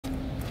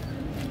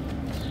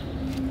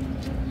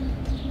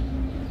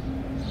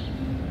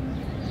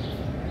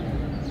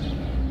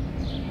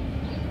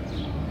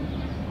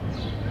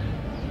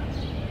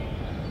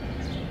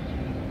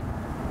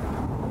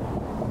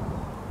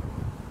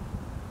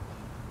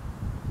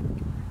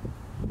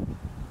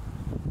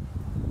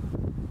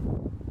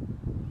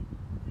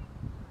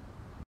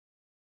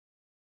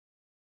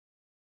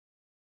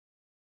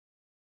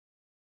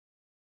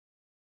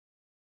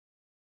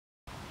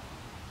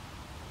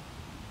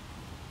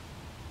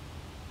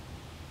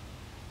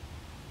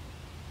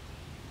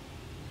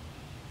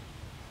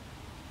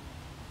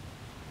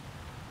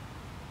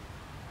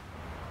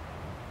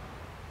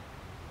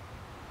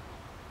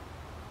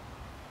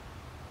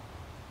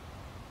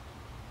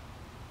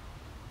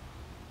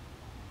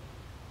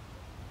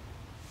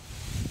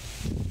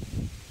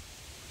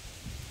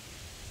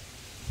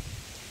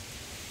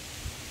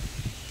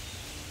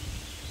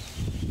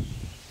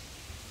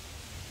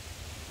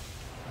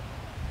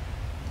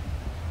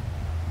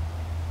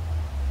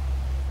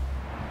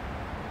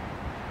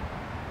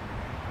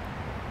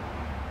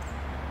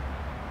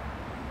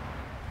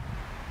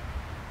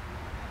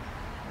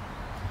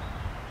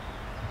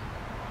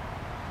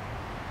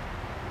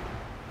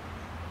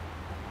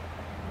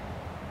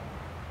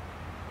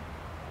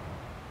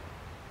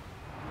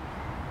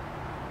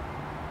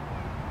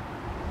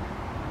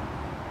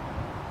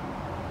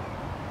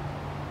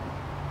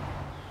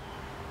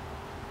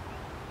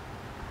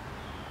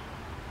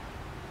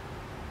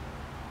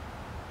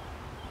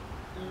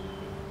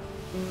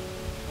So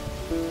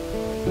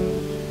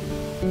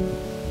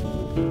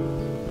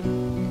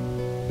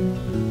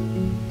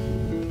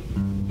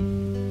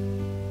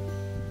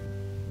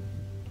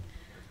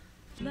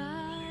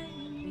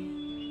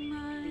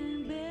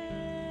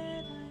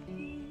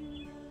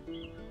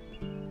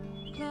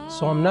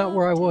I'm not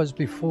where I was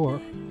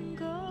before.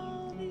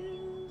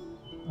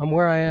 I'm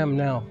where I am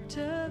now.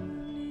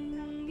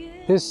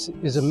 This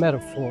is a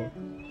metaphor.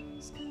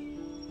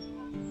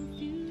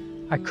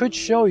 I could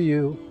show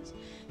you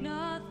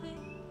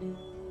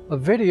a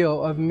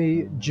video of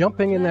me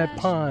jumping in that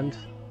pond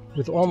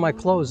with all my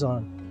clothes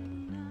on,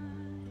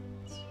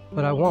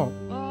 but I won't.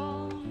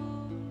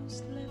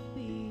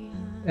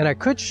 And I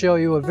could show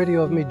you a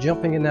video of me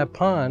jumping in that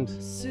pond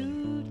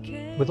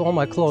with all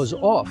my clothes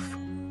off,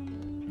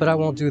 but I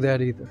won't do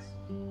that either.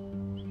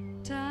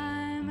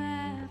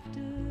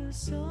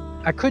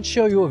 I could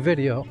show you a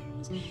video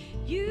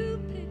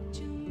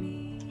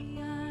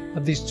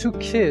of these two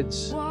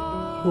kids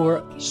who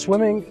are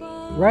swimming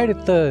right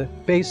at the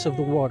base of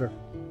the water,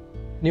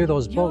 near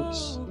those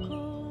boats,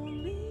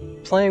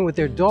 playing with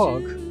their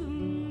dog,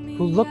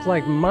 who looked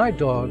like my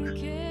dog,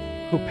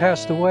 who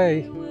passed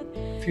away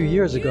a few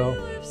years ago,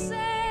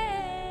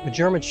 a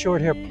German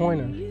short-hair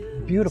pointer,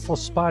 beautiful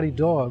spotty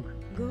dog.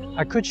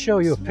 I could show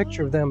you a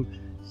picture of them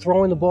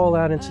throwing the ball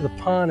out into the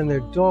pond and their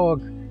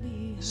dog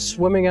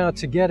swimming out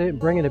to get it and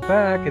bringing it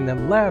back, and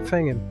them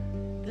laughing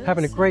and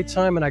having a great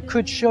time. And I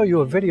could show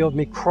you a video of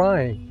me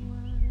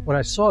crying when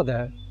I saw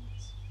that,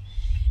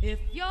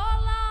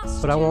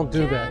 but I won't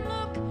do that.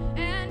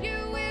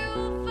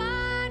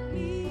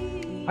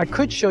 I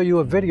could show you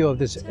a video of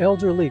this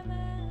elderly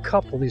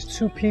couple, these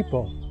two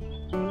people,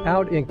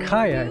 out in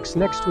kayaks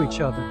next to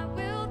each other,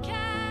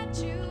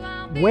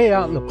 way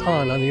out in the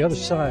pond on the other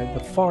side,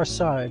 the far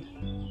side.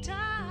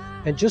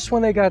 And just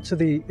when they got to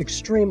the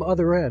extreme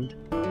other end,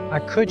 I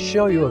could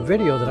show you a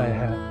video that I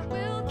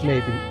have,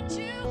 maybe,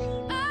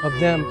 of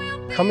them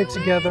coming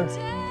together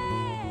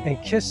and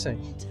kissing.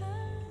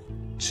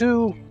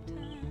 Two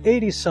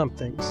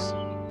 80-somethings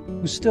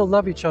who still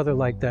love each other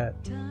like that.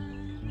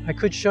 I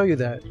could show you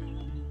that,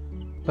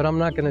 but I'm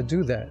not going to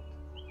do that.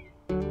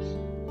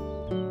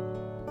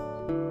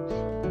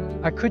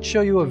 I could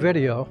show you a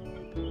video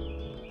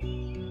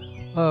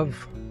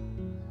of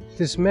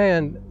this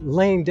man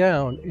laying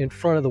down in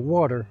front of the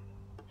water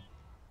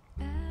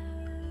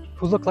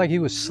who looked like he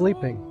was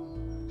sleeping,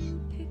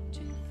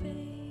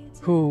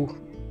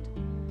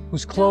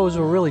 whose clothes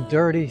were really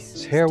dirty,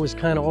 his hair was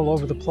kind of all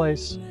over the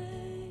place.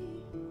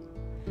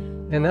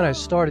 And then I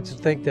started to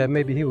think that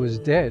maybe he was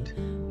dead.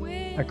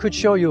 I could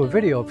show you a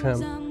video of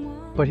him,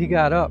 but he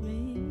got up.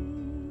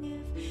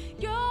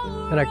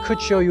 And I could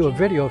show you a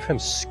video of him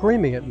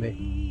screaming at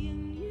me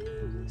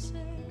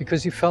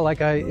because he felt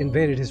like I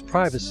invaded his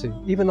privacy,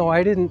 even though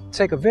I didn't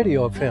take a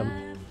video of him,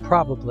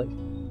 probably.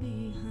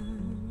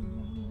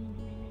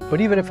 But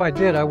even if I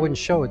did, I wouldn't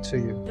show it to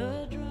you,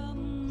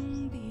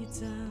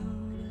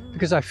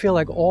 because I feel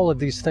like all of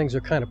these things are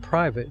kind of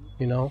private,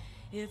 you know?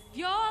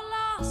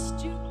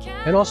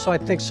 And also I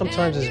think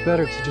sometimes it's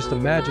better to just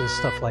imagine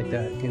stuff like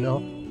that, you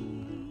know?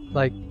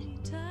 Like,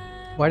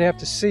 why do you have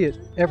to see it,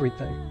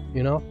 everything,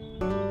 you know?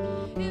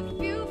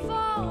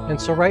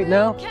 And so right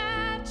now,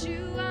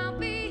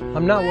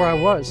 I'm not where I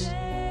was.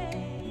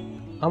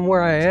 I'm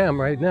where I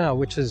am right now,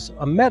 which is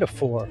a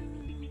metaphor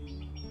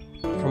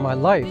for my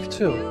life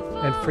too,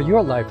 and for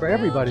your life, for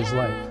everybody's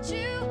life,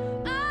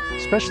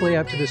 especially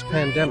after this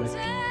pandemic.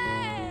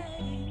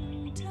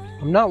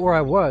 I'm not where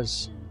I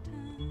was,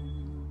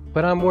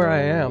 but I'm where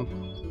I am.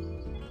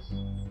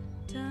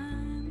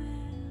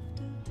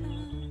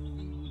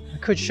 I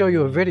could show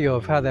you a video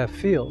of how that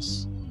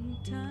feels.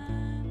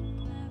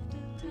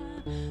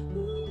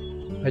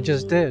 I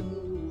just did.